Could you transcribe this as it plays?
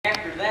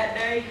that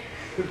day,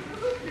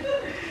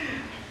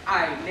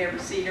 I ain't never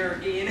seen her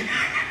again.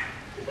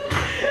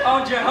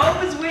 On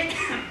Jehovah's Witness.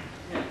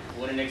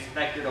 Wouldn't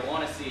expect her to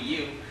want to see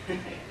you.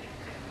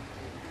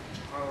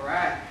 All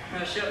right.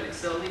 Shut it,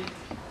 Sully.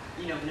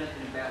 You know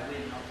nothing about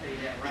women, I'll tell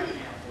you that right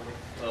now, boy.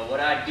 Well, what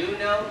I do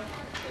know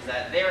is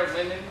that they're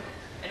women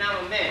and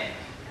I'm a man.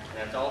 And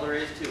that's all there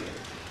is to it.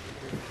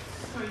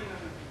 You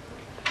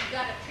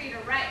gotta treat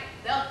her right.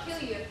 They'll kill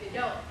you if you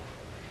don't.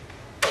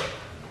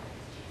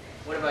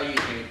 What about you,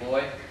 Jimmy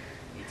boy?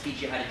 They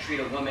teach you how to treat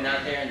a woman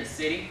out there in the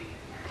city?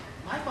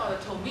 My father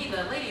told me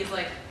that a lady is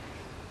like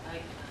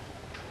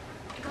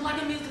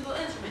a musical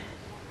instrument.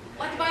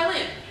 Like a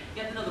violin.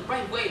 You have to know the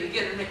right way to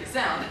get her to make a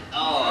sound.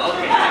 Oh,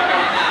 okay.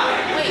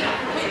 Now. Wait, no.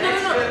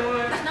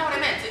 That's not what I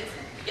meant. It's,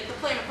 you have to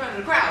play in front of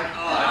the crowd.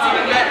 Oh, it's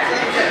even better.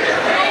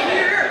 Right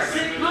here,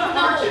 sit my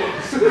No.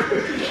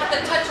 You have to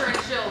touch her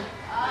and she'll.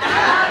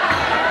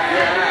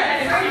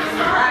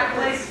 right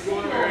place to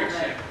go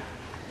there.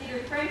 Either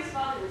Frank's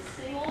father was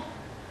single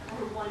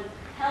or one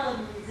hell of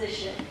a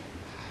musician.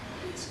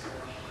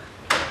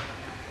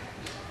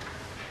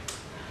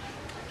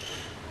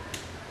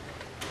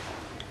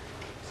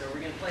 So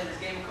we're gonna play this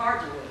game of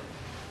cards or what?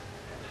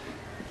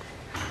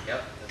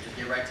 Yep, let's just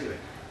get right to it.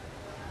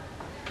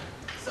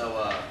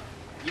 So,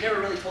 you never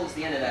really told us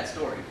the end of that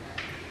story.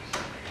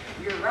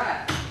 You're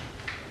right.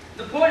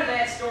 The point of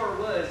that story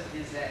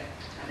is that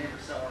I never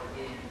saw her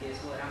again. And guess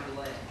what? I'm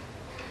glad.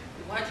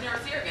 Why'd you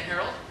never see her again,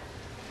 Harold?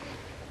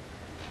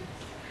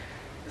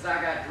 Because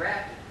I got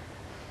drafted.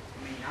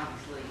 I mean,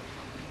 obviously,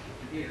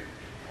 here.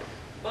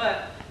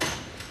 But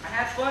I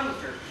had fun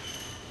with her.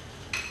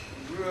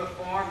 We grew up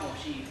farm. Well,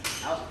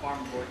 I was a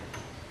farm boy.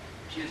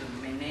 She was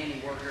a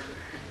nanny worker.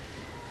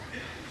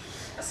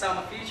 I saw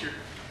my future,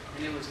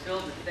 and it was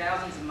filled with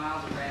thousands of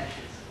miles of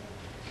radishes.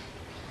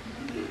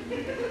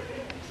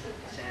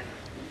 Sad.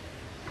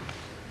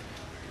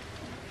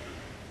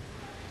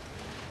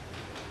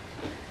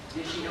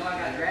 Did she know I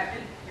got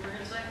drafted, you were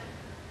going to say?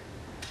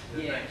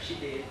 Yeah, she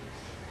did.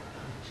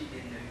 She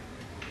did know.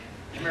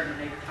 I remember her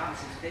neighbor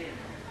Thomas's dead.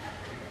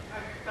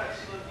 I thought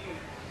she loved you.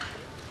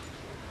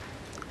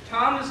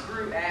 Thomas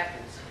grew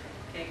apples.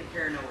 Can't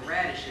compare no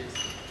radishes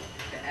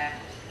to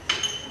apples.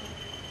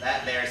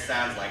 That there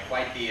sounds like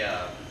quite the,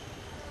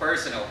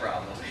 personal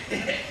problem.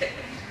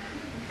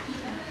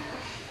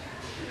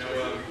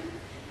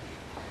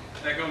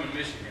 Back home in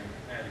Michigan,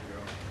 I had a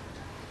girl.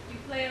 You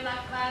play a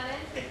like violin?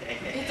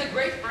 It's a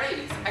great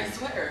phrase, I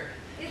swear.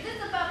 Is this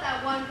about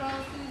that one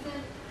girl,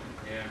 Susan?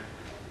 Yeah.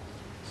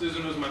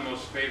 Susan was my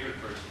most favorite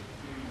person.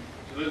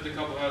 She lived a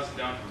couple houses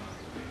down from us.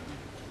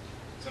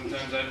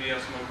 Sometimes I'd be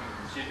out smoking,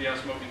 and she'd be out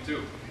smoking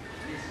too.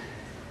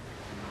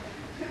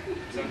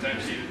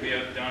 Sometimes she would be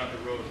out down at the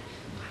road,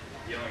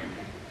 yelling at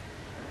me.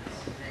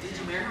 Did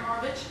you marry her,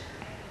 Marvich?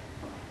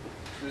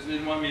 Susan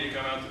didn't want me to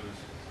come out to this.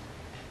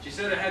 She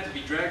said I had to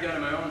be dragged out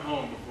of my own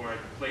home before I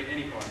played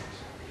any parties.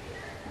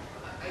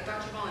 I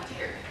thought you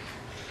volunteered.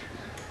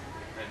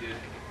 I did.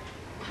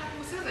 What happened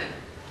with Susan?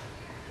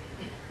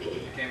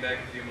 I came back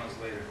a few months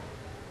later.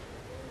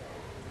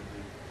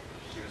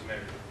 She was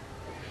married.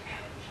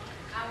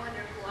 I wonder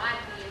who I'd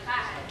be if I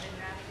had been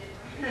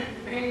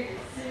drafted. Married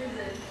to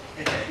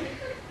Susan.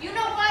 You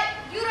know what?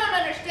 You don't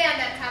understand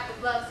that type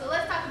of love, so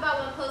let's talk about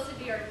one closer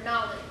to your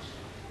knowledge.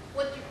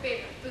 What's your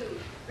favorite food?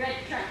 Red,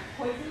 you trying to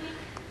poison me?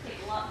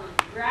 Take a lot more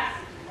grass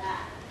to do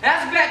that.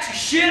 How's about you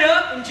shut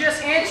up and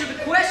just answer the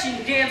question,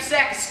 you damn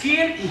sack of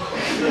skin?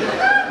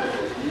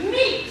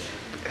 Meat!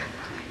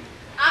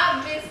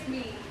 I miss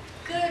meat.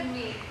 Good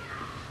meat.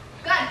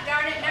 God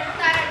darn it, never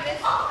thought I'd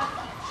miss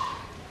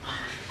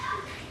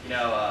You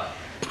know,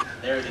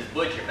 there was this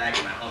butcher back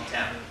in my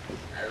hometown.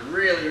 A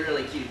really,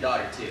 really cute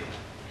daughter, too.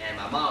 And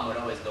my mom would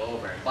always go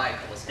over and buy a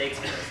couple steaks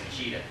for us, and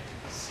she'd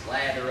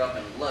slather up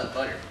in blood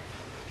butter.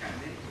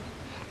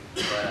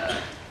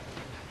 But,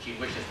 she'd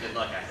wish us good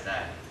luck after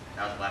that.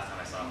 That was the last time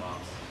I saw Mom.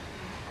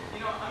 You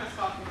know, I miss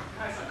coffee.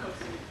 I saw Coke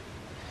City.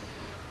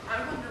 I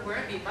wonder where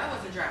I'd be if I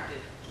wasn't drafted.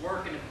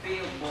 Work in the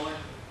field, boy.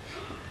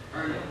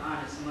 Earning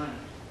honest money.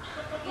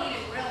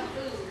 eating real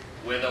food.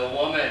 With a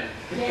woman.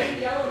 Get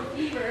yellow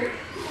fever.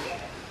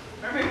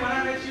 Remember when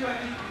I met you,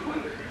 I knew you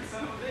were the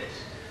son of a bitch.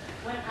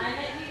 When I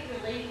met you,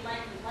 your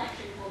ladylike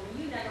complexion told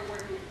me you never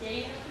worked a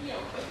day in the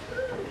field.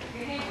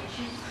 Your hands were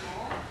too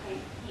small and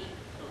pink.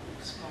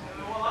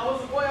 Well, I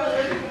was a boy, I was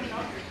ready to be a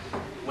doctor.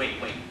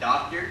 Wait,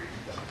 doctor?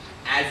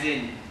 As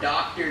in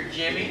Dr.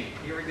 Jimmy?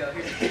 Here we go.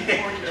 Here's the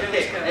corny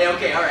jokes coming. Hey,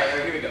 okay, all right,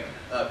 here we go.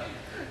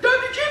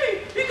 Dr.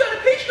 Jimmy, you got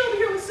a patient over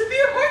here with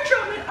severe heart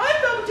trauma and eye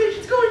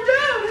palpitations going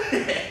down.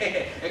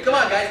 Hey, come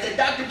on, guys.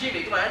 Dr.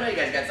 Jimmy, come on. I know you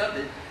guys got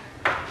something.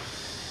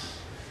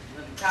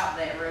 Let me top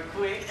that real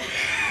quick.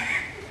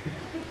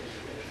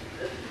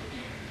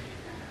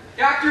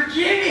 Dr.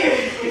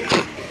 Jimmy!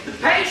 The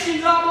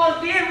patient's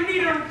almost dead. We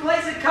need to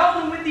replace the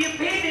colon with the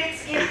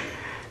appendix.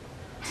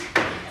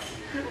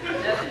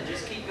 Nothing,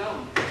 just keep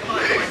going. Come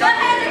on.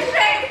 Let me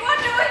straight. What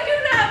do we do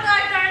now,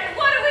 Doctor?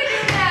 What do we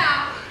do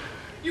now?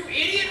 You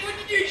idiot! What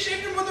did you do?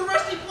 Shake him with a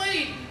rusty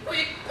blade!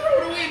 Quick,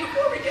 throw it away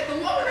before we get the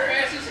law in our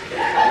asses!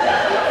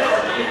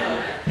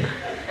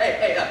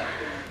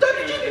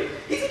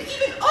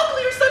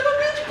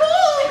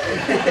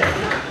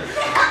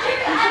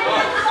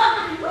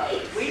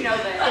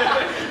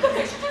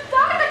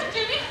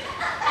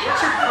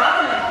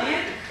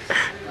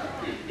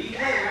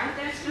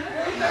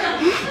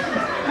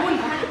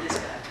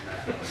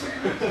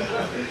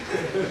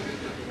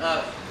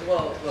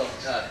 Well,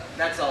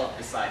 that's all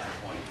besides the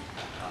point.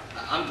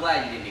 I'm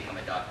glad you didn't become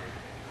a doctor.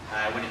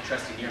 I wouldn't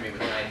trust you near me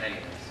with a knife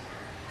anyways.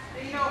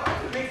 Hey, you know, I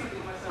could make something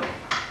of myself.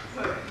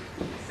 But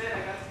instead, I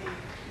got to be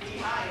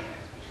knee-high and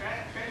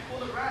trench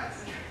full of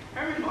rats. And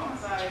Herman on my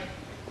side.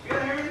 You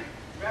got Herman?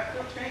 Rat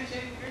filled trench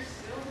and you're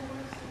still the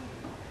worst thing.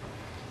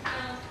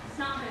 It's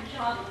not my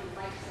job to be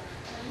like that.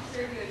 Let me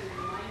serve you as a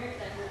reminder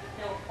that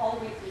there'll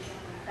always be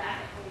something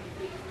back at home to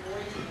be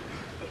ignored.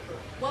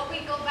 What we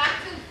go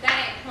back to, that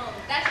ain't home.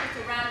 That's just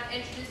around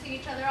introducing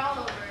each other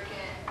all over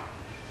again.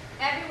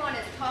 Everyone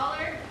is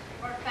taller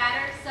or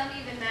fatter. Some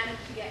even manage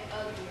to get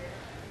uglier.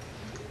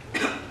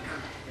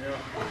 Yeah.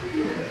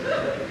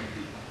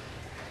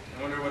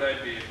 I wonder what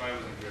I'd be if I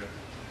wasn't good.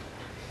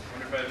 I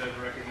wonder if I'd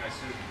ever recognize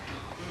Susan.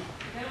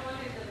 I don't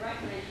want to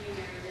recognize you,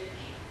 Mary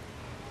Rich.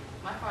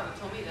 My father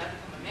told me that I'd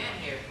become a man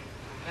here.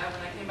 Now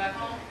when I came back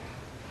home,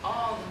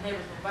 all the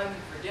neighbors would invite me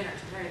for dinner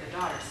to marry their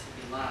daughters.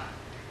 You lie.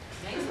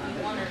 Makes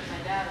me wonder if my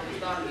dad always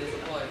thought of me as a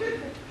boy. You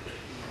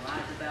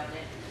lied about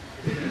that?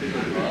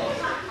 Well,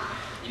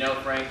 you know,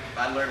 Frank, if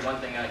I learned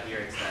one thing out here,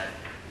 it's that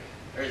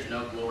there is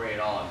no glory at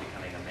all in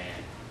becoming a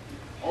man.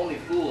 Only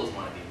fools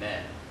want to be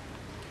men.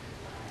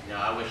 You know,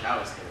 I wish I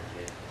was still a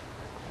kid.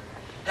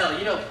 Hell,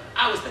 you know,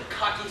 I was the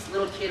cockiest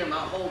little kid in my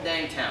whole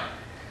dang town.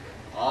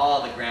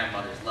 All the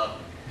grandmothers loved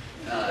me.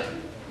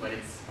 But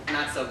it's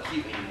not so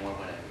cute anymore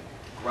when a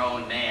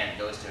grown man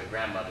goes to a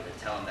grandmother to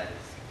tell him that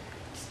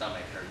his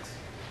stomach hurts.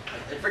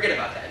 Forget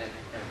about that.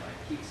 Never mind.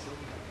 Keep still.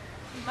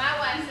 My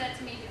wife said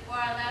to me before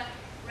I left,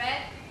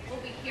 Red,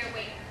 we'll be here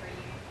waiting for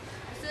you.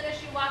 As soon as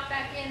she walked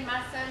back in,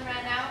 my son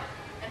ran out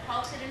and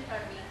halted in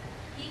front of me.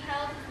 He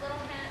held his little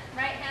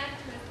right hand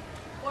to his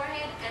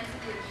forehead and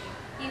saluted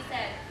me. He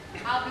said,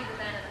 I'll be the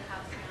man of the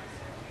house now,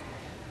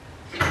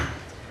 sir.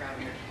 Proud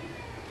of you.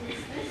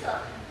 Is this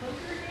a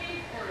poker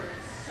game or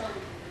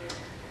something new?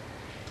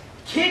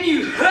 Can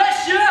you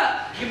hush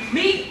up, you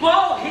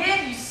meatball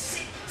head, you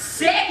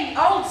saggy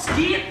old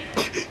skin?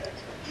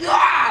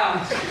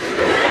 Ah!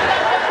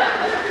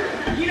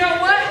 You know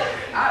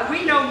what?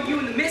 We know you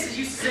and the missus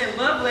used to send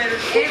love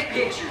letters and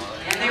pictures,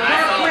 and they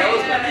I saw weren't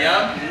those, quick. but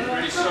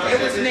yeah. It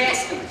was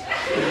nasty. I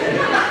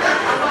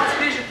lost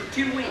vision for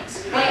 2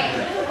 weeks. Hey,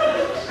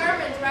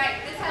 Herman's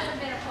right. This hasn't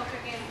been a poker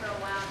game for a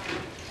while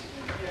now.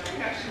 Yeah,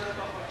 we actually left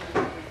off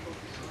our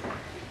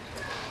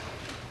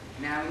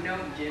Now we know,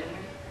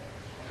 gentlemen,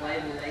 play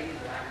the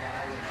ladies like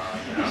that.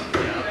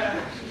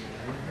 Yeah.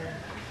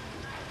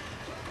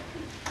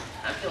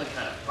 I'm feeling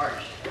kind of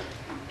parched.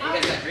 Hey, you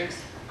guys got drinks?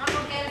 I'm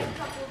gonna get us a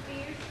couple of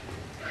beers.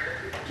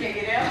 Can't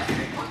get out.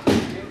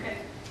 You okay?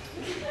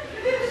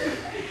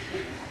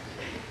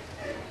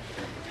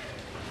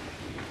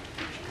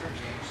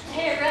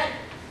 Hey, Red.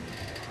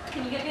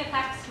 Can you get me a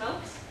pack of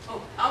smokes?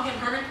 Oh, I'll get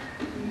Herman.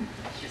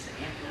 It's just a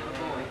handful of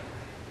boy.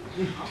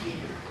 I'll get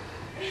him.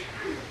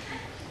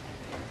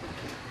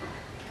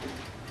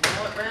 You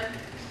know what, Red?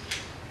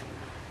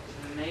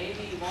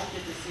 Maybe you won't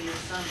get to see your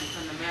son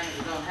become the man of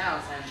his own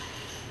house, and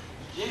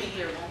Jimmy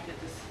here won't get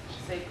to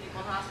save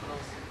people in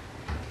hospitals.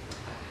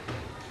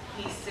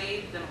 He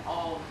saved them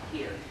all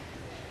here.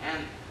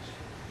 And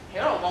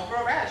Harold won't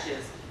grow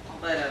radishes,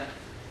 but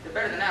they're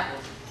better than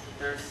apples.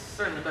 They're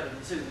certainly better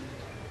than Susan.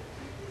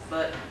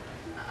 But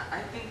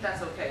I think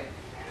that's okay,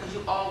 because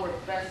you all were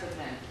best of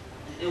men.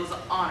 It was an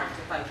honor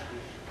to fight with you.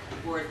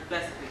 We were as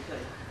best as we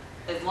could,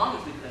 as long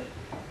as we could.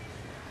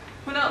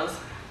 Who knows?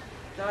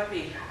 There might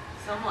be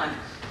someone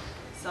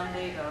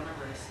someday that'll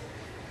remember us.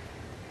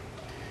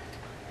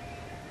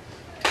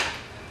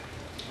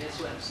 Guess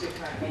what? I'm still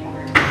trying to be